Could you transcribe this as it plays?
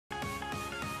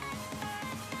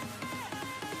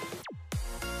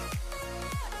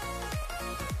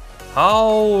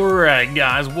Alright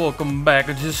guys, welcome back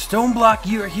to Stoneblock.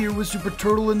 You're here with Super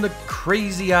Turtle and the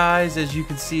crazy eyes. As you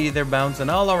can see, they're bouncing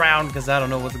all around because I don't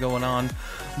know what's going on.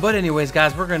 But anyways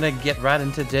guys, we're going to get right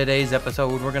into today's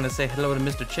episode. We're going to say hello to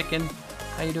Mr. Chicken.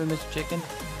 How you doing, Mr. Chicken?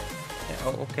 Yeah,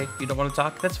 oh, okay. You don't want to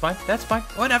talk? That's fine. That's fine.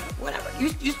 Whatever.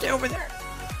 You stay over there.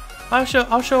 I'll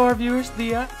show our viewers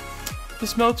the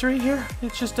smeltery here.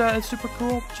 It's just it's super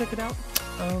cool. Check it out.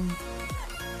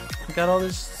 We got all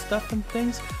this stuff and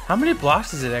things. How many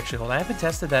blocks does it actually hold? I haven't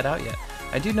tested that out yet.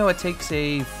 I do know it takes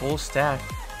a full stack.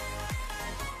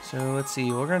 So let's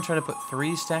see. We're gonna try to put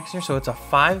 3 stacks here. So it's a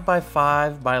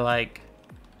 5x5 by like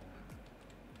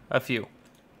a few.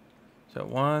 So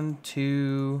 1,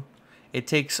 2. It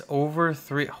takes over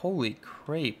 3. Holy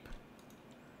crepe.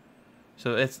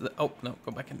 So it's the, oh no,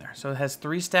 go back in there. So it has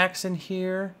 3 stacks in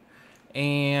here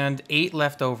and 8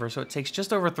 left over. So it takes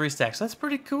just over 3 stacks. That's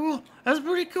pretty cool. That's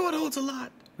pretty cool. It holds a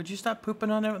lot. Would you stop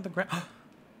pooping on it with the ground?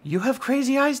 You have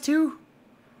crazy eyes too?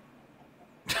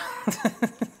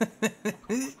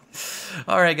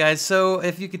 Alright guys, so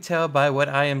if you could tell by what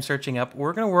I am searching up,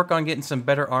 we're going to work on getting some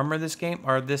better armor this game,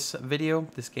 or this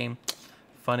game.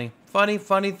 Funny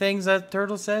things that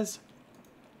Turtle says.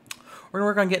 We're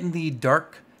going to work on getting the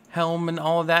dark helm and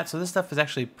all of that, so this stuff is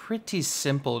actually pretty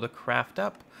simple to craft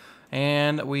up.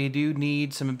 And we do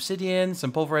need some obsidian,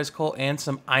 some pulverized coal, and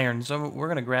some iron. So we're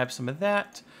going to grab some of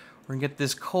that. We're going to get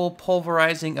this coal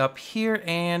pulverizing up here.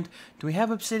 And do we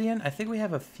have obsidian? I think we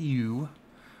have a few.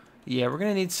 Yeah, we're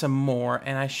going to need some more.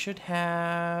 And I should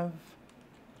have...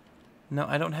 No,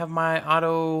 I don't have my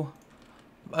auto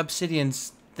obsidian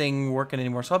thing working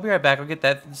anymore. So I'll be right back. I'll get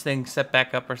that thing set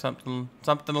back up or something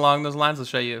along those lines. I'll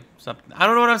show you something. I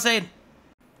don't know what I'm saying.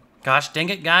 Gosh dang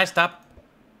it, guys. Stop.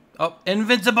 Oh,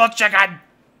 invincible chicken!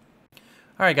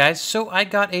 Alright guys, so I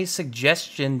got a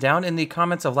suggestion down in the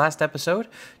comments of last episode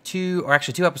or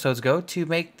actually 2 episodes ago, to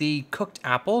make the cooked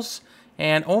apples.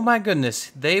 And oh my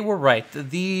goodness, they were right.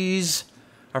 These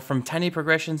are from Tiny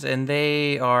Progressions and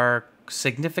they are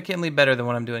significantly better than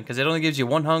what I'm doing, because it only gives you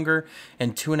 1 hunger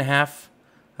and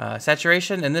 2.5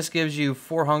 saturation, and this gives you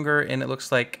 4 hunger and it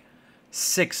looks like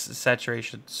 6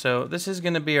 saturation. So this is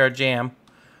going to be our jam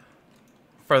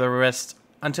for the rest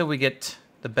until we get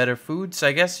the better foods,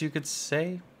 I guess you could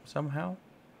say, somehow.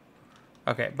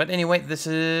 Okay, but anyway, this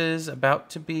is about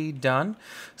to be done.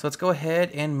 So let's go ahead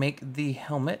and make the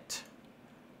helmet.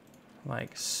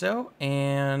 Like so.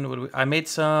 And I made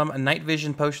some night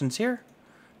vision potions here.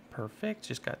 Perfect,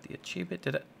 just got the achievement.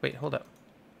 Wait, hold up.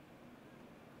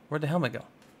 Where'd the helmet go?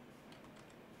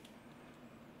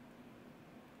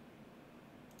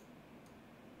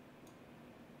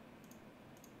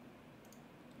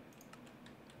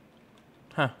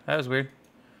 Huh, that was weird.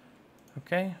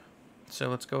 Okay, so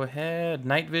let's go ahead.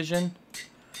 Night vision.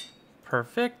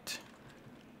 Perfect.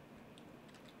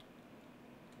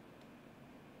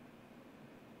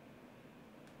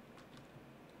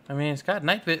 I mean, it's got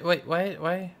night vision. Wait,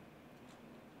 why?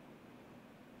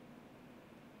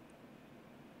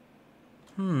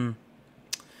 Maybe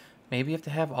you have to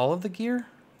have all of the gear?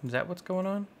 Is that what's going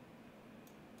on?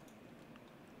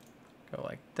 Go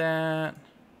like that.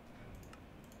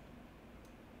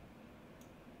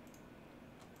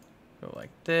 Go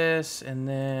like this, and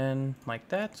then like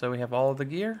that, so we have all of the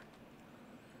gear.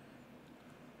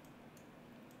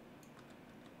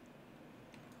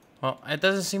 Well, it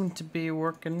doesn't seem to be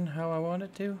working how I want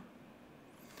it to.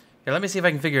 Okay, let me see if I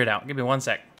can figure it out. Give me 1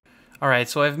 sec. Alright,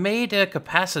 so I've made a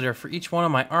capacitor for each one of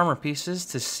my armor pieces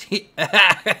to see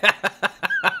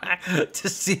to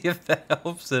see if that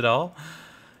helps at all.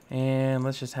 And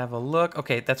let's just have a look.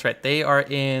 Okay, that's right. They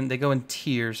go in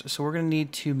tiers. So we're gonna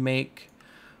need to make...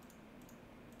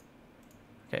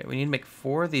 Okay, we need to make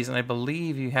 4 of these, and I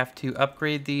believe you have to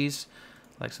upgrade these.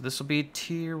 Like, so this will be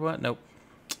tier 1. Nope.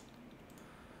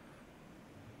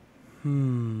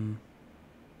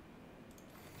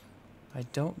 I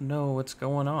don't know what's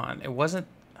going on. It wasn't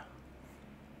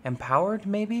empowered,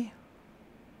 maybe?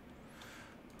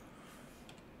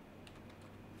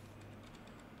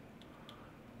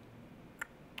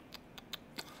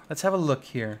 Let's have a look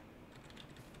here.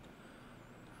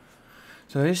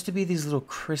 So there used to be these little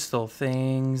crystal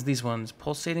things. These ones,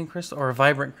 pulsating crystal or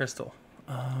vibrant crystal.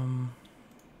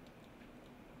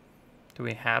 Do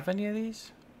we have any of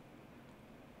these?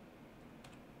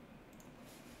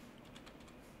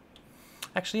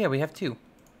 Actually, yeah, we have 2.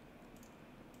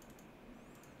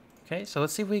 Okay, so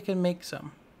let's see if we can make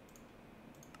some.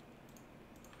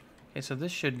 Okay, so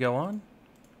this should go on.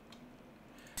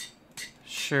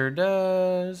 Sure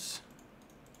does.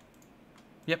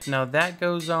 Yep, now that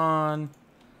goes on.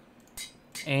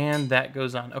 And that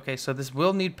goes on. Okay, so this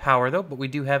will need power though, but we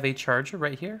do have a charger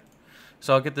right here.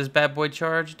 So I'll get this bad boy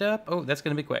charged up. Oh, that's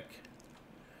going to be quick.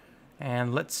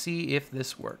 And let's see if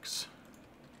this works.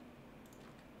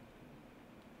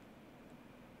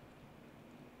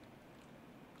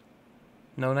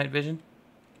 No night vision?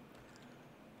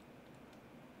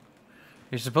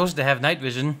 You're supposed to have night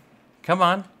vision. Come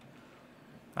on.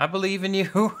 I believe in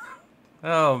you.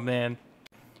 Oh, man.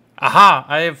 Aha!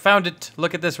 I have found it.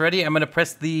 Look at this. Ready? I'm going to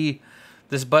press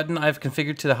this button I've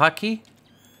configured to the hotkey.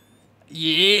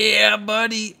 Yeah,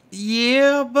 buddy.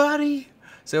 Yeah, buddy.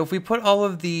 So if we put all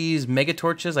of these mega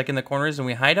torches like in the corners and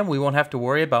we hide them, we won't have to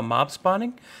worry about mob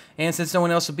spawning. And since no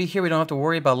one else will be here, we don't have to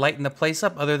worry about lighting the place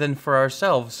up other than for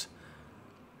ourselves.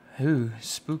 Ooh,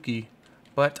 spooky.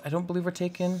 But I don't believe we're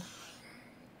taking...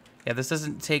 Yeah, this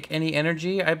doesn't take any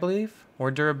energy, I believe, or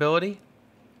durability.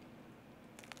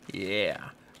 Yeah.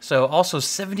 So also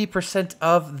 70%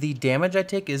 of the damage I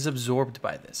take is absorbed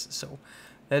by this. So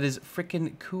that is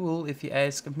freaking cool if you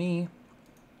ask me.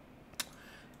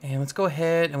 And let's go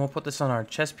ahead and we'll put this on our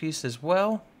chest piece as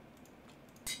well.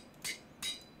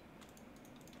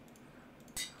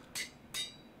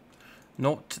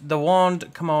 Not the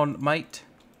wand. Come on, mate.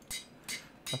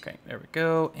 Okay, there we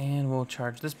go. And we'll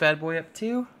charge this bad boy up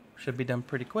too. Should be done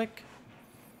pretty quick.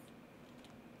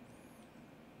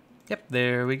 Yep,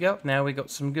 there we go. Now we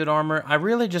got some good armor. I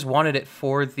really just wanted it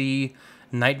for the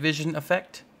night vision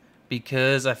effect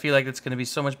because I feel like it's going to be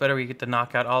so much better. We get to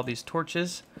knock out all these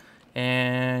torches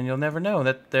and you'll never know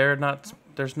that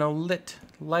there's no lit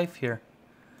life here.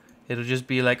 It'll just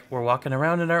be like we're walking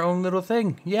around in our own little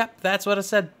thing. Yep, that's what I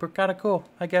said. We're kind of cool,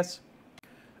 I guess.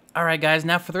 Alright guys,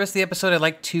 now for the rest of the episode I'd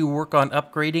like to work on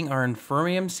upgrading our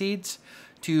infirmium seeds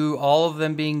to all of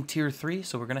them being tier 3.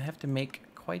 So we're going to have to make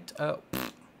quite a...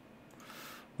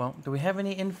 Well, do we have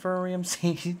any infirmium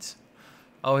seeds?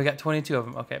 Oh, we got 22 of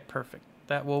them. Okay, perfect.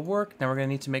 That will work. Now we're going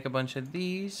to need to make a bunch of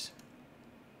these.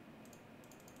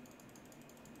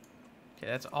 Okay,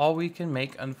 that's all we can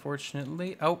make,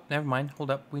 unfortunately. Oh, never mind. Hold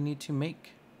up. We need to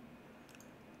make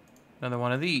another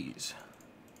one of these.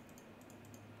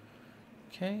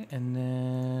 Okay, and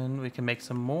then we can make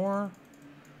some more.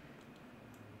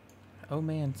 Oh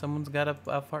man, someone's got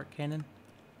a fart cannon.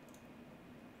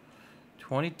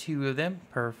 22 of them,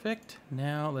 perfect.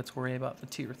 Now let's worry about the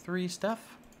tier 3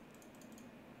 stuff.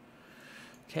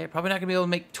 Okay, probably not gonna be able to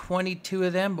make 22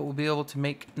 of them, but we'll be able to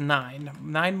make 9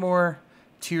 more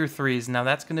tier 3s. Now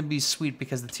that's gonna be sweet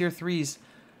because the tier 3s,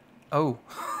 oh,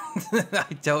 I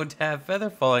don't have feather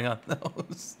falling on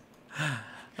those.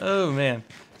 Oh man.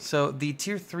 So the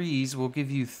tier 3s will give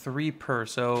you 3 per.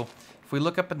 So if we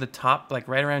look up at the top, like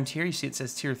right around here, you see it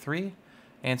says tier 3.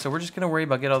 And so we're just going to worry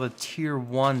about get all the tier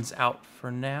 1s out for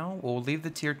now. We'll leave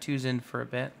the tier 2s in for a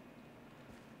bit.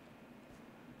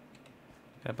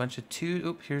 Got a bunch of 2.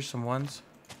 Oop, here's some 1s.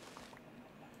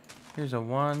 Here's a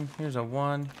 1. Here's a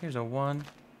 1. Here's a 1.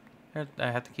 I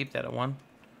have to keep that at 1.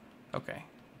 Okay.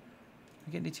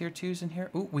 We get any tier 2s in here?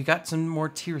 Ooh, we got some more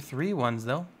tier 3 ones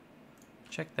though.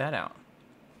 Check that out.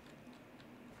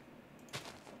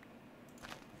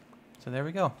 So there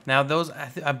we go. Now those,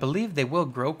 I believe they will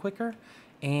grow quicker,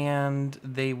 and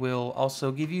they will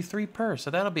also give you 3 per.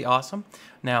 So that'll be awesome.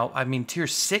 Now, I mean, tier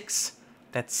 6,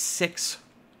 that's 6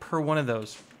 per one of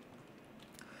those.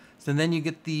 So then you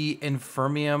get the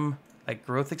infirmium, like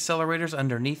growth accelerators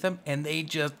underneath them, and they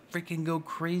just freaking go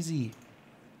crazy.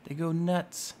 They go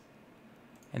nuts.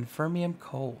 Infirmium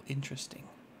coal, interesting.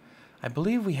 I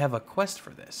believe we have a quest for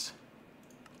this.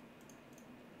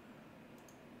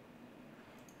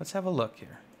 Let's have a look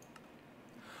here.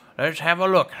 Let's have a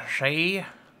look, see?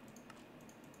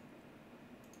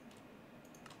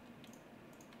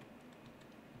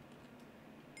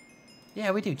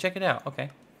 Yeah, we do. Check it out. Okay.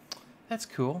 That's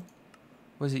cool.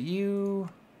 Was it you?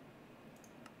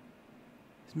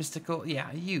 It's mystical.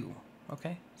 Yeah, you.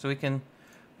 Okay. So we can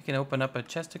open up a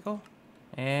chesticle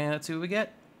and let's see what we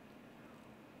get.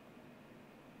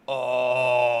 Oh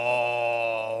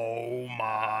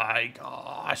my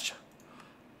gosh.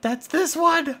 That's this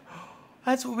one.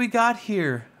 That's what we got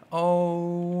here.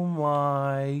 Oh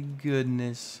my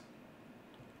goodness.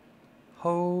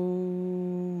 Holy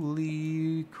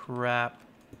crap.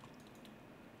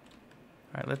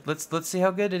 All right, let's see how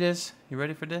good it is. You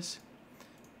ready for this?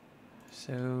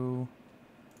 So,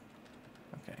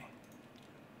 okay.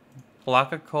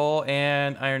 Block of coal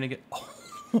and iron again.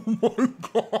 Oh my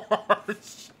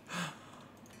gosh.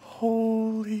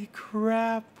 Holy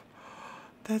crap.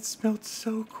 That smelled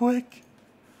so quick.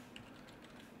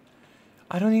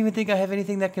 I don't even think I have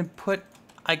anything that can put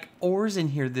like ores in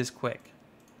here this quick.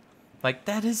 Like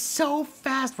that is so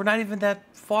fast. We're not even that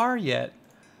far yet.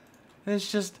 And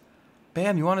it's just,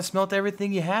 bam, you want to smelt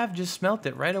everything you have? Just smelt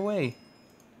it right away.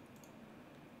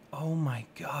 Oh my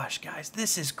gosh, guys,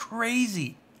 this is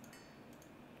crazy.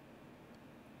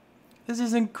 This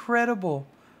is incredible.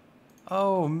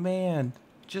 Oh man,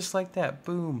 just like that,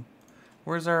 boom.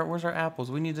 Where's our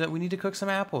apples? We need to cook some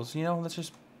apples. You know, let's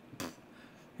just.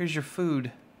 Here's your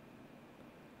food.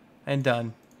 And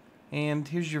done. And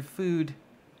here's your food.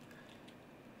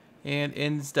 And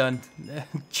it's done.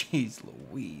 Jeez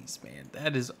Louise, man,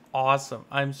 that is awesome.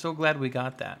 I'm so glad we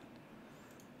got that.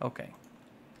 Okay.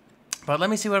 But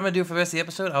let me see what I'm going to do for the rest of the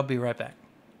episode. I'll be right back.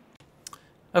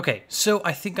 Okay, so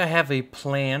I think I have a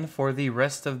plan for the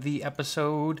rest of the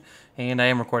episode, and I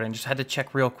am recording. Just had to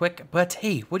check real quick. But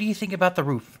hey, what do you think about the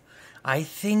roof? I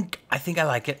think I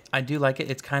like it. I do like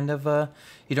it. It's kind of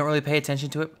you don't really pay attention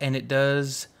to it, and it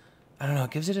does. I don't know.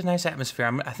 It gives it a nice atmosphere.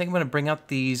 I think I'm going to bring out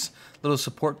these little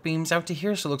support beams out to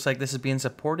here, so it looks like this is being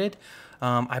supported.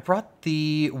 I brought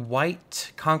the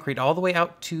white concrete all the way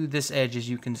out to this edge, as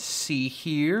you can see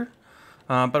here.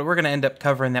 But we're going to end up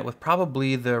covering that with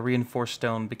probably the reinforced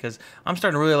stone because I'm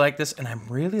starting to really like this, and I'm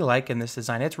really liking this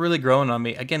design. It's really growing on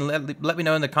me. Again, let me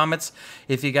know in the comments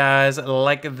if you guys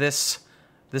like this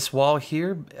wall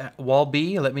here, wall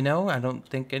B. Let me know. I don't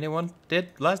think anyone did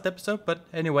last episode, but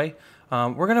anyway,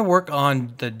 we're going to work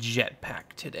on the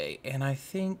jetpack today, and I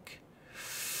think...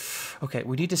 Okay,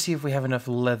 we need to see if we have enough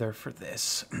leather for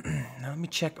this. Now let me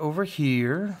check over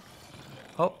here.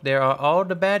 Oh, there are all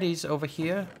the baddies over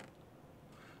here.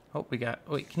 Oh, we got...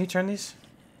 Wait, can you turn these?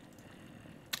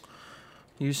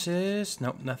 Uses?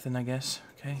 Nope, nothing, I guess.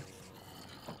 Okay.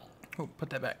 Oh, put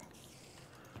that back.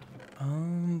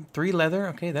 3 leather.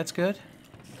 Okay, that's good.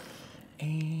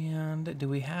 And do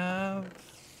we have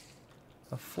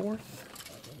a 4th?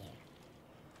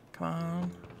 Come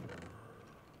on.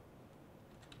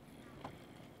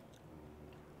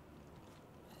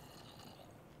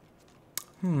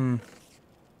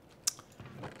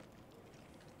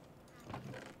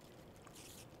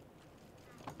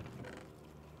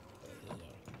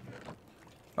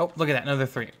 Oh, look at that, another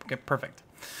 3. Okay, perfect.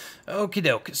 Okie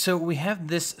doke. So we have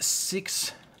this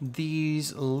 6,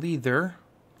 these leather.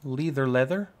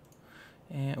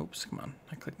 And, oops, come on.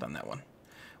 I clicked on that one.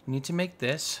 We need to make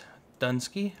this.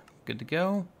 Dunsky, good to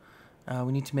go.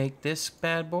 We need to make this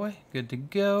bad boy. Good to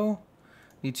go.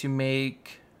 Need to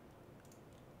make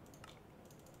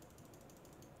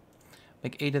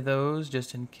 8 of those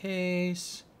just in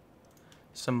case.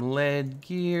 Some lead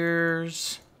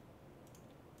gears.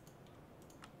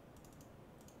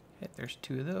 Okay, there's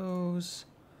 2 of those.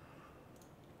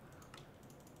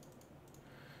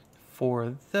 4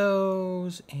 of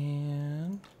those,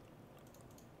 and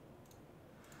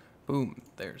boom,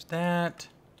 there's that.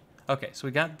 Okay, so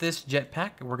we got this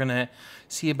jetpack. We're gonna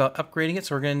see about upgrading it.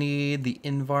 So we're gonna need the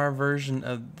Invar version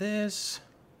of this.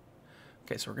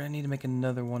 Okay, so we're gonna need to make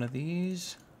another one of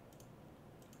these.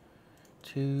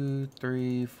 2,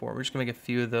 3, 4. We're just gonna make a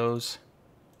few of those.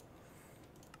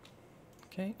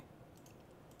 Okay.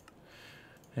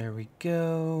 There we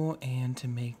go. And to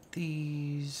make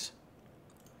these,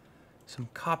 some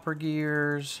copper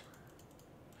gears.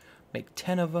 Make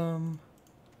 10 of them.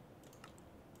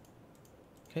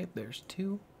 Okay, there's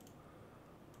 2.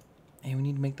 And we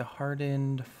need to make the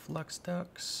hardened flux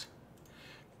ducts.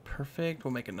 Perfect.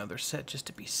 We'll make another set just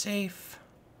to be safe.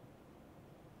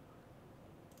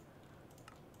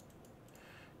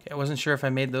 Okay, I wasn't sure if I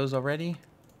made those already.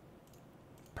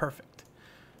 Perfect.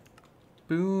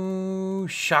 Boo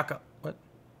shaka. What?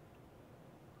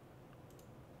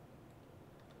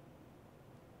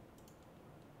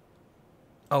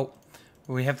 Oh,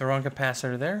 we have the wrong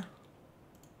capacitor there.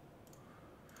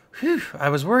 Whew, I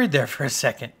was worried there for a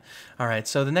second. All right,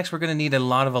 so the next we're going to need a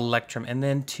lot of electrum. And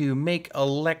then to make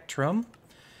electrum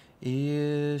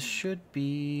should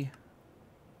be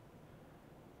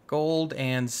gold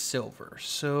and silver.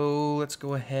 So let's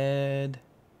go ahead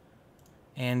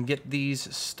and get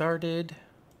these started.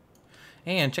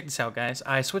 And check this out, guys.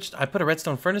 I put a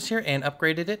redstone furnace here and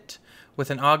upgraded it with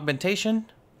an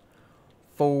augmentation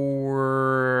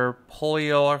for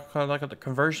polyol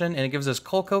conversion, and it gives us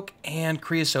coal coke and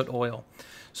creosote oil.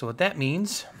 So what that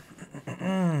means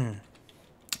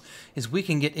is we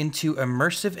can get into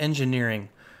immersive engineering,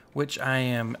 which I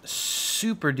am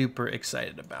super duper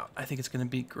excited about. I think it's going to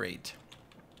be great.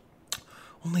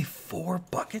 Only 4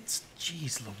 buckets?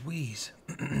 Jeez Louise.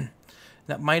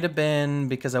 That might have been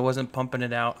because I wasn't pumping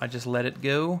it out. I just let it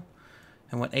go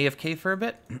and went AFK for a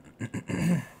bit.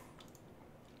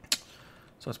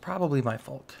 So it's probably my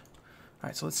fault. All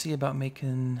right, so let's see about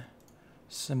making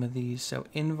some of these. So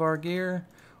Invar gear.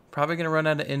 Probably going to run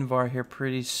out of Invar here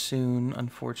pretty soon,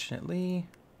 unfortunately.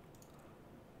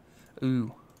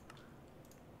 Ooh.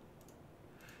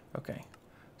 Okay.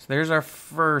 So there's our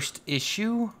first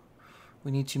issue.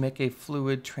 We need to make a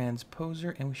fluid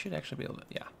transposer, and we should actually be able to,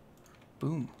 yeah.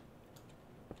 Boom.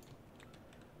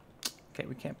 Okay,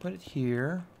 we can't put it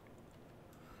here.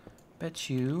 Bet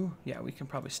you, yeah, we can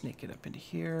probably sneak it up into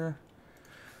here.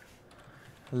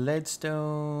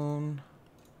 Leadstone.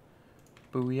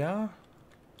 Booyah.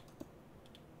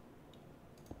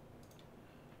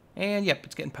 And yep,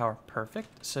 it's getting power.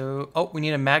 Perfect. So, oh, we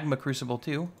need a magma crucible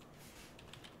too.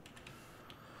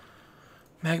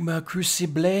 Magma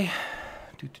crucible.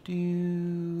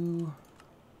 Doo-doo-doo.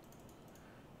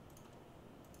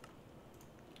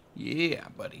 Yeah,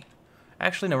 buddy.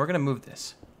 Actually, no, we're going to move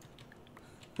this.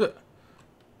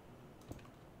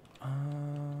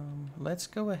 Let's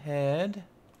go ahead.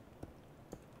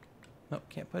 Nope,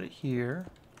 can't put it here.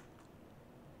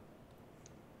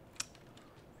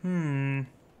 There's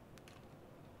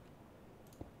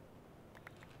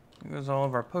all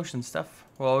of our potion stuff.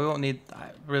 Well, we won't need...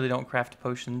 I really don't craft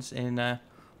potions in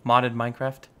modded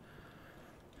Minecraft.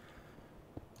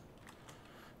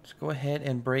 Let's go ahead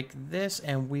and break this,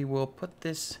 and we will put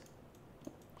this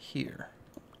here.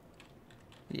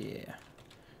 Yeah.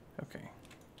 Okay.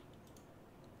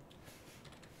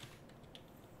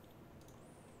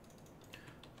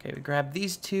 Okay, we grab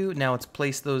these two. Now let's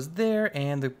place those there,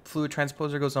 and the fluid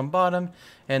transposer goes on bottom,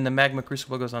 and the magma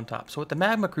crucible goes on top. So what the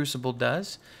magma crucible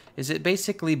does is it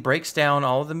basically breaks down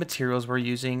all of the materials we're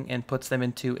using and puts them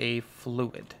into a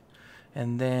fluid.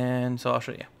 And then, so I'll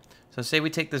show you. So say we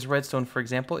take this redstone, for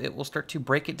example, it will start to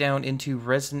break it down into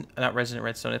not resident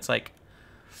redstone, it's like,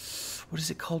 what is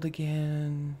it called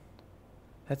again?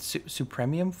 That's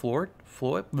supremium fluid?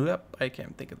 I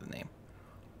can't think of the name.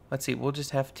 Let's see, we'll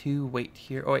just have to wait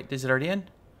here. Oh wait, is it already in?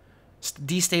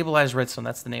 Destabilized redstone,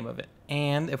 that's the name of it.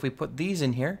 And if we put these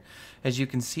in here, as you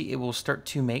can see, it will start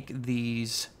to make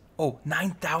these,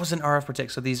 9,000 RF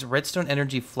protect. So these redstone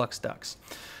energy flux ducts.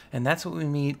 And that's what we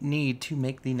need to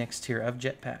make the next tier of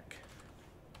Jetpack.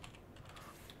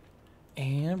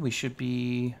 And we should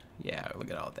be, yeah,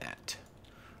 look at all that.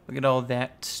 Look at all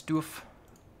that stuff.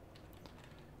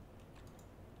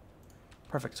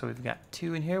 Perfect, so we've got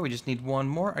 2 in here. We just need 1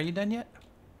 more. Are you done yet?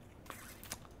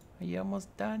 Are you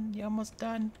almost done? You almost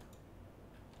done?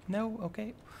 No?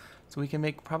 Okay. So we can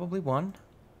make probably 1.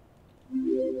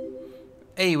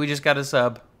 Hey, we just got a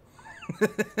sub.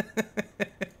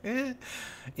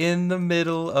 In the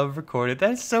middle of recording.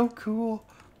 That's so cool.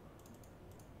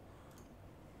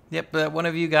 Yep, one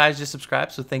of you guys just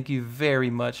subscribed, so thank you very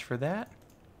much for that.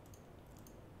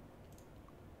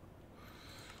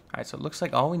 Alright, so it looks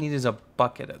like all we need is a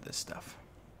bucket of this stuff.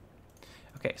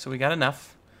 Okay, so we got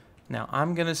enough. Now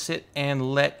I'm going to sit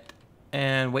and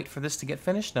wait for this to get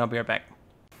finished, and I'll be right back.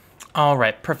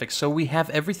 Alright, perfect. So we have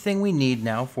everything we need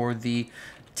now for the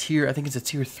tier, I think it's a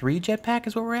tier 3 jetpack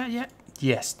is what we're at yet?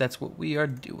 Yes, that's what we are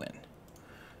doing.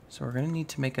 So we're going to need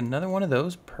to make another one of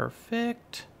those.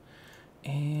 Perfect.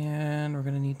 And we're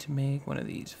going to need to make one of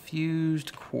these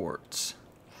fused quartz.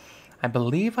 I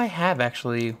believe I have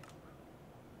actually...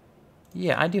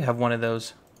 Yeah, I do have one of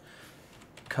those.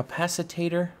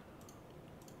 Capacitator.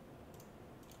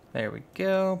 There we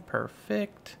go.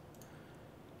 Perfect.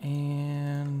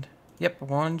 And... Yep,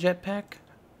 1 jetpack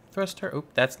thruster.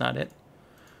 Oop, that's not it.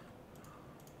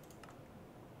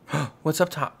 What's up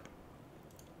top?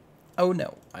 Oh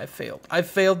no, I failed. I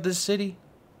failed this city.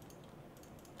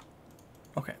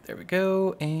 Okay, there we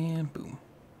go, and boom.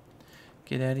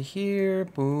 Get out of here,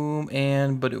 boom,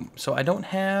 and ba-doom. So I don't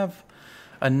have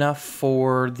enough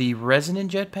for the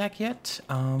resonant jetpack yet,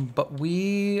 but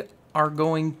we are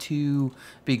going to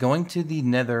be going to the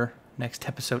nether next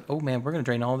episode. Oh man, we're going to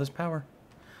drain all this power.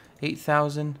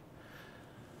 8,000,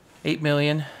 8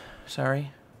 million,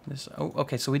 sorry.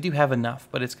 Okay, so we do have enough,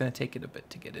 but it's going to take it a bit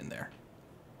to get in there.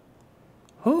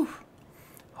 Whew.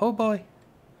 Oh boy.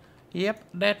 Yep,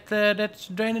 that's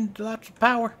draining lots of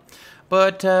power.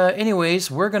 But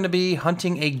anyways, we're going to be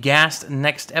hunting a ghast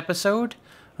next episode.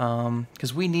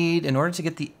 Because we need, in order to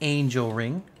get the angel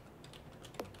ring,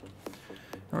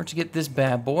 in order to get this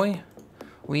bad boy,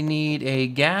 we need a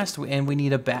ghast and we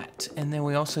need a bat. And then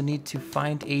we also need to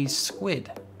find a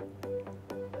squid.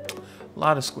 A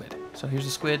lot of squid. So here's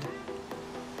a squid.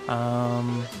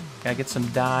 Gotta get some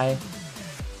dye.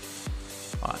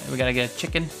 We gotta get a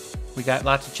chicken. We got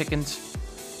lots of chickens.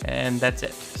 And that's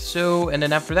it. So, and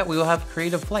then after that, we will have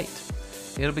creative flight.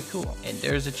 It'll be cool. And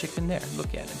there's a chicken there.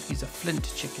 Look at him. He's a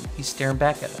flint chicken. He's staring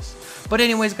back at us. But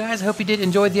anyways, guys, I hope you did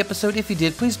enjoy the episode. If you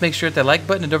did, please make sure to hit that like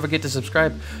button and don't forget to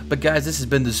subscribe. But guys, this has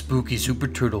been the Spooky Super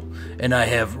Turtle. And I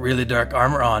have really dark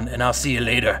armor on. And I'll see you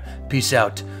later. Peace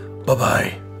out.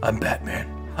 Bye-bye. I'm Batman.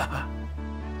 Haha.